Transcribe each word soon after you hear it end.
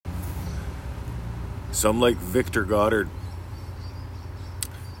Some like Victor Goddard.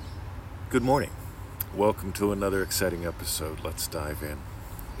 Good morning. Welcome to another exciting episode. Let's dive in.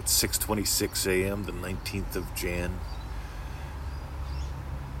 It's 6:26 a.m., the 19th of Jan.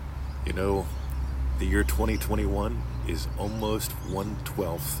 You know, the year 2021 is almost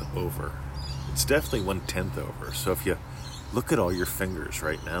 1/12 over. It's definitely 1/10 over. So if you look at all your fingers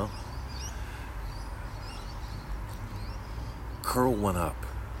right now, curl one up.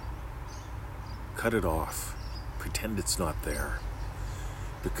 Cut it off. Pretend it's not there.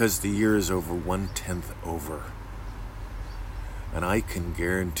 Because the year is over 1/10 over. And I can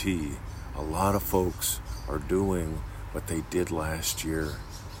guarantee a lot of folks are doing what they did last year,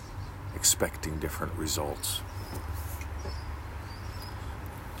 expecting different results.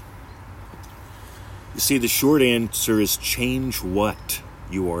 You see, the short answer is change what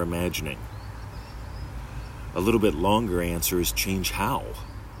you are imagining. A little bit longer answer is change how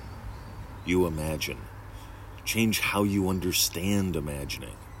you imagine. Change how you understand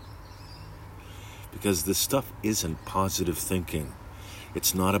imagining. Because this stuff isn't positive thinking.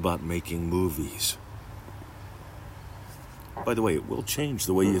 It's not about making movies. By the way, it will change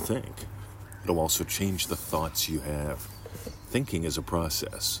the way you think. It'll also change the thoughts you have. Thinking is a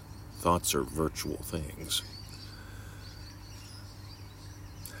process. Thoughts are virtual things.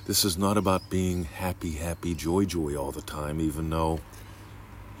 This is not about being happy, joy all the time, even though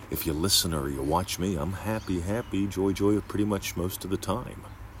if you listen or you watch me, I'm happy, joy pretty much most of the time.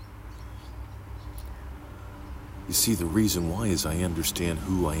 You see, the reason why is I understand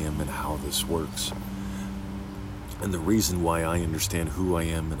who I am and how this works. And the reason why I understand who I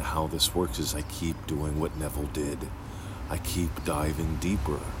am and how this works is I keep doing what Neville did. I keep diving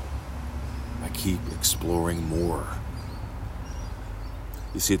deeper. I keep exploring more.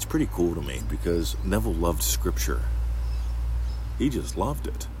 You see, it's pretty cool to me because Neville loved scripture. He just loved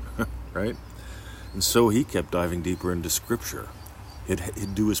it, right? And so he kept diving deeper into scripture.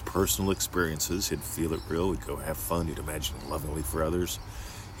 He'd do his personal experiences. He'd feel it real. He'd go have fun. He'd imagine lovingly for others.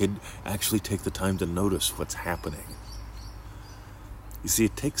 He'd actually take the time to notice what's happening. You see,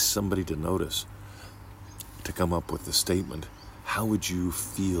 it takes somebody to notice, to come up with the statement, how would you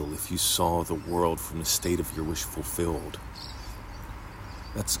feel if you saw the world from the state of your wish fulfilled?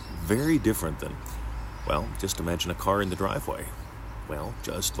 That's very different than, well, just imagine a car in the driveway. Well,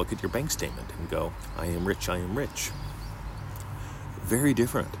 just look at your bank statement and go, I am rich. Very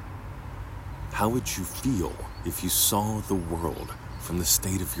different. How would you feel if you saw the world from the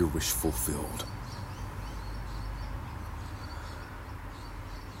state of your wish fulfilled?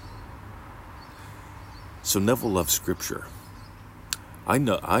 So Neville loves scripture. I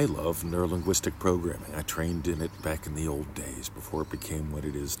love neurolinguistic programming. I trained in it back in the old days before it became what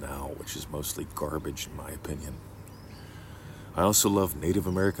it is now, which is mostly garbage in my opinion. I also love Native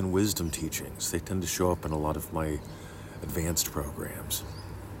American wisdom teachings. They tend to show up in a lot of my advanced programs,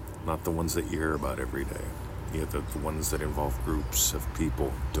 not the ones that you hear about every day. You know, the ones that involve groups of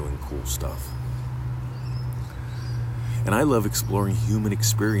people doing cool stuff. And I love exploring human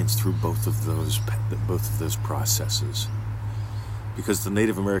experience through both of those processes. Because the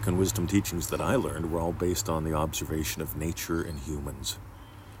Native American wisdom teachings that I learned were all based on the observation of nature and humans.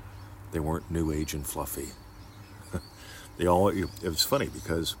 They weren't new age and fluffy. It was funny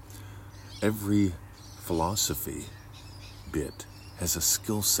because every philosophy bit has a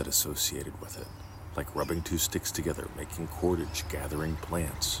skill set associated with it, like rubbing two sticks together, making cordage, gathering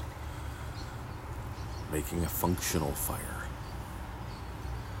plants, making a functional fire.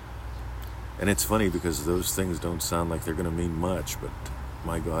 And it's funny because those things don't sound like they're going to mean much, but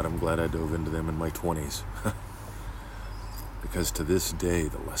my God, I'm glad I dove into them in my 20s. Because to this day,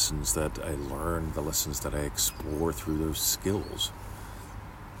 the lessons that I learn, the lessons that I explore through those skills,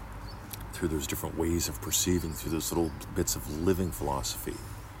 through those different ways of perceiving, through those little bits of living philosophy.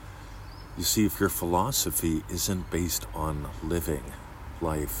 You see, if your philosophy isn't based on living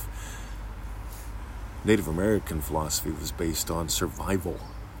life, Native American philosophy was based on survival,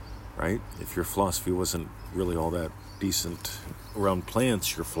 right? If your philosophy wasn't really all that decent around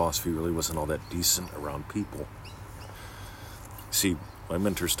plants, your philosophy really wasn't all that decent around people. See, my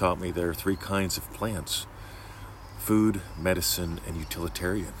mentors taught me there are three kinds of plants: food, medicine, and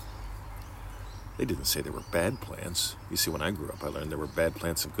utilitarian. They didn't say there were bad plants. You see, when I grew up, I learned there were bad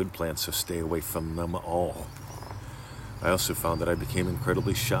plants and good plants, so stay away from them all. I also found that I became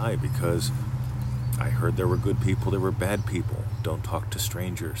incredibly shy because I heard there were good people, there were bad people. Don't talk to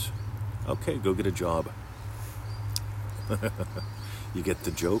strangers. Okay, go get a job. You get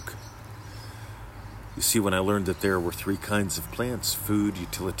the joke? You see, when I learned that there were three kinds of plants, food,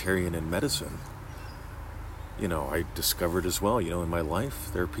 utilitarian, and medicine, I discovered as well, in my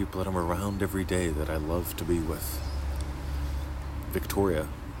life, there are people that I'm around every day that I love to be with. Victoria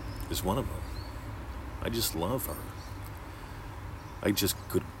is one of them. I just love her. I just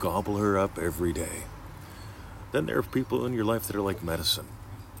could gobble her up every day. Then there are people in your life that are like medicine.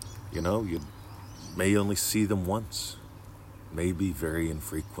 You may only see them once, maybe very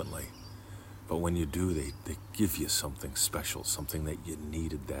infrequently. But when you do, they give you something special, something that you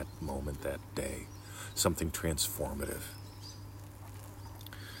needed that moment, that day, something transformative.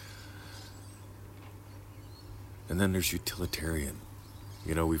 And then there's utilitarian.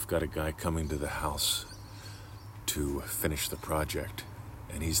 We've got a guy coming to the house to finish the project,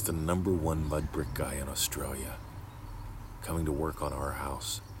 and he's the #1 mud brick guy in Australia, coming to work on our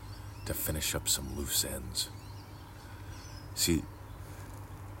house to finish up some loose ends. See,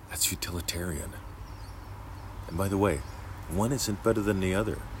 that's utilitarian. And by the way, one isn't better than the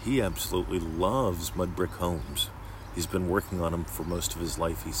other. He absolutely loves mud brick homes. He's been working on them for most of his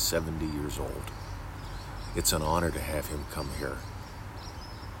life. He's 70 years old. It's an honor to have him come here.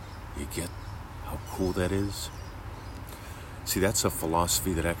 You get how cool that is? See, that's a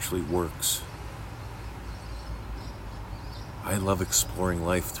philosophy that actually works. I love exploring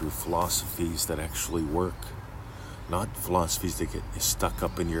life through philosophies that actually work. Not philosophies that get you stuck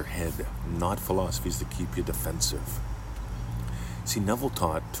up in your head. Not philosophies that keep you defensive. See, Neville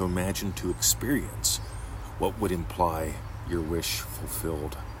taught to imagine to experience what would imply your wish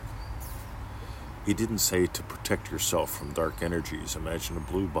fulfilled. He didn't say to protect yourself from dark energies, imagine a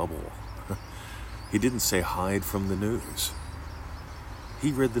blue bubble. He didn't say hide from the news.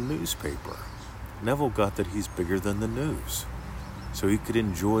 He read the newspaper. Neville got that he's bigger than the news. So he could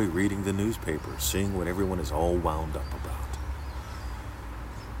enjoy reading the newspaper, seeing what everyone is all wound up about.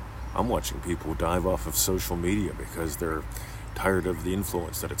 I'm watching people dive off of social media because they're tired of the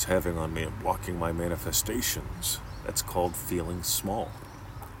influence that it's having on me and blocking my manifestations. That's called feeling small.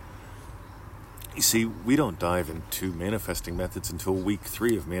 You see, we don't dive into manifesting methods until week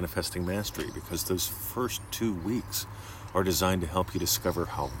 3 of Manifesting Mastery, because those first 2 weeks are designed to help you discover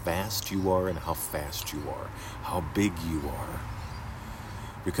how vast you are and how fast you are, how big you are.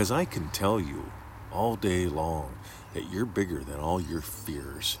 Because I can tell you all day long that you're bigger than all your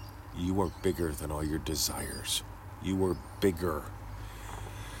fears. You are bigger than all your desires. You are bigger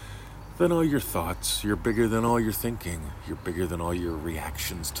than all your thoughts. You're bigger than all your thinking. You're bigger than all your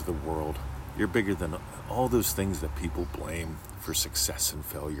reactions to the world. You're bigger than all those things that people blame for success and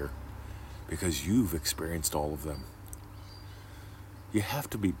failure, because you've experienced all of them. You have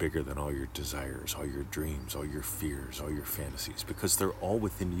to be bigger than all your desires, all your dreams, all your fears, all your fantasies, because they're all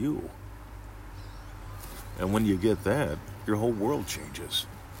within you. And when you get that, your whole world changes.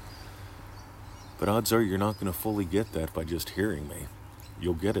 But odds are you're not going to fully get that by just hearing me.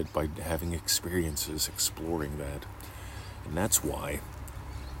 You'll get it by having experiences, exploring that. And that's why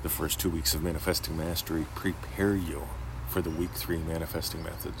the first 2 weeks of Manifesting Mastery prepare you for the week 3 manifesting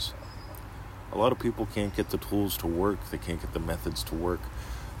methods. A lot of people can't get the tools to work. They can't get the methods to work.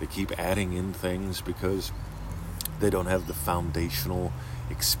 They keep adding in things because they don't have the foundational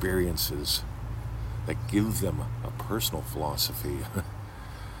experiences that give them a personal philosophy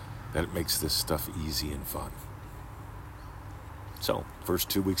that makes this stuff easy and fun. So, first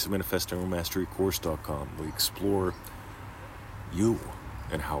 2 weeks of ManifestingMasteryCourse.com, we explore you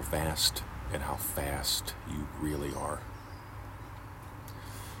and how vast and how fast you really are.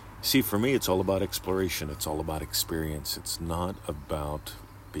 See, for me, it's all about exploration. It's all about experience. It's not about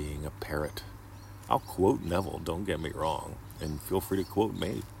being a parrot. I'll quote Neville, don't get me wrong, and feel free to quote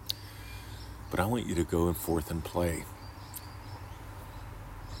me. But I want you to go forth and play.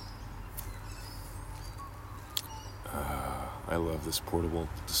 I love this portable,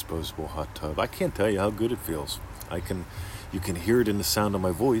 disposable hot tub. I can't tell you how good it feels. You can hear it in the sound of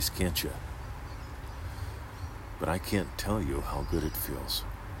my voice, can't you? But I can't tell you how good it feels.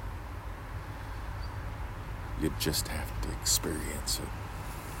 You just have to experience it.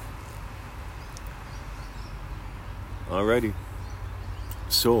 Alrighty.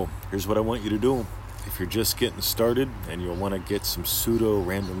 So, here's what I want you to do. If you're just getting started and you'll want to get some pseudo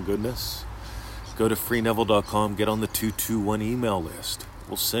random goodness, go to freeneville.com, get on the 221 email list.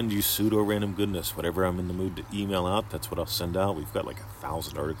 We'll send you pseudo random goodness. Whatever I'm in the mood to email out, that's what I'll send out. We've got like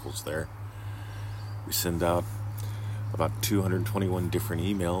 1,000 articles there. We send out about 221 different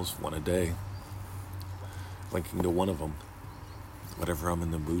emails, one a day, linking to one of them. Whatever I'm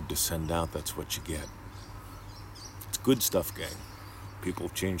in the mood to send out, that's what you get. It's good stuff, gang. People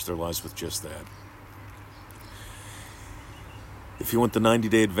have changed their lives with just that. If you want the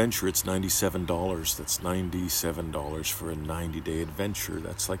 90-day adventure, it's $97. That's $97 for a 90-day adventure.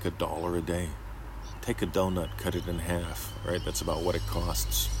 That's like $1 a day. Take a donut, cut it in half, right? That's about what it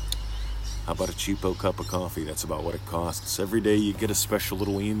costs. How about a cheapo cup of coffee? That's about what it costs. Every day you get a special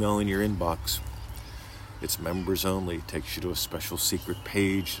little email in your inbox. It's members only. It takes you to a special secret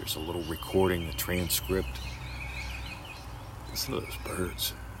page. There's a little recording, a transcript. Listen to those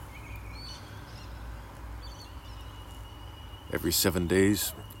birds. Every 7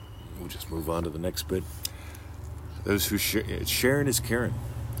 days, we'll just move on to the next bit. Those who share, sharing is caring.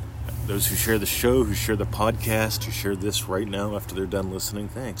 Those who share the show, who share the podcast, who share this right now after they're done listening,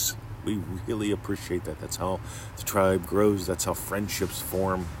 thanks. We really appreciate that. That's how the tribe grows. That's how friendships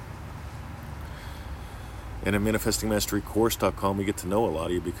form. And at ManifestingMasteryCourse.com, we get to know a lot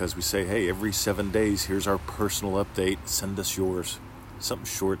of you because we say, hey, every 7 days, here's our personal update. Send us yours. Something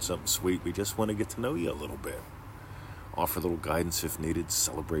short, something sweet. We just want to get to know you a little bit. Offer a little guidance if needed.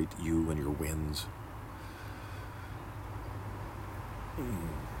 Celebrate you and your wins.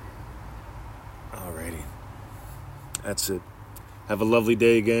 Alrighty. That's it. Have a lovely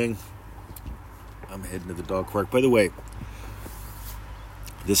day, gang. I'm heading to the dog park. By the way,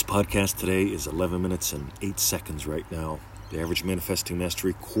 this podcast today is 11 minutes and 8 seconds right now. The average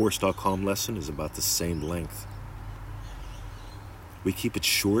ManifestingMasteryCourse.com lesson is about the same length. We keep it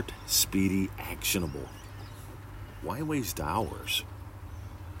short, speedy, actionable. Why waste hours?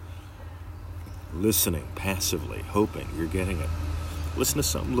 Listening passively, hoping you're getting it. Listen to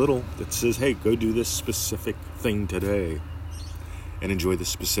something little that says, hey, go do this specific thing today and enjoy the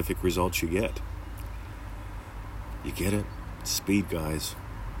specific results you get. You get it? Speed, guys.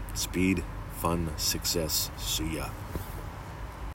 Speed, fun, success. See ya.